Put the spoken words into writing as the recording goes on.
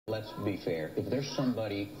Let's be fair. If there's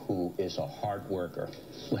somebody who is a hard worker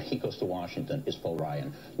when he goes to Washington, it's Paul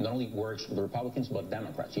Ryan. Not only works with the Republicans, but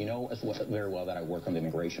Democrats. You know as well, very well that I work on the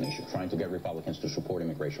immigration issue, trying to get Republicans to support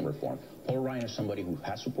immigration reform. Paul Ryan is somebody who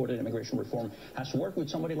has supported immigration reform, has worked with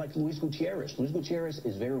somebody like Luis Gutierrez. Luis Gutierrez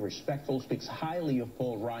is very respectful, speaks highly of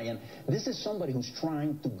Paul Ryan. This is somebody who's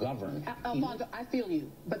trying to govern. Alfonso, I feel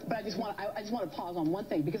you, but I just want to pause on one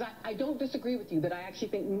thing, because I don't disagree with you that I actually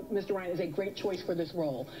think Mr. Ryan is a great choice for this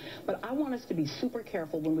role. But I want us to be super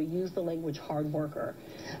careful when we use the language hard worker,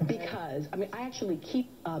 because, I mean, I actually keep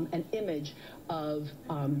an image of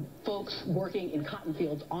folks working in cotton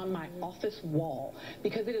fields on my office wall,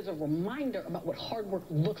 because it is a reminder about what hard work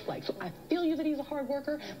looks like. So I feel you that he's a hard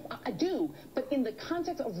worker. I do, but in the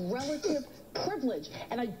context of relative privilege.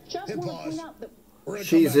 And I just want to point out that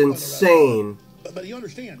she's insane. But you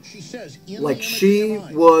understand, she says, like she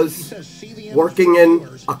was working in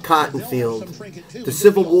a cotton field. The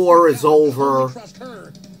Civil War is over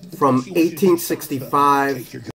from 1865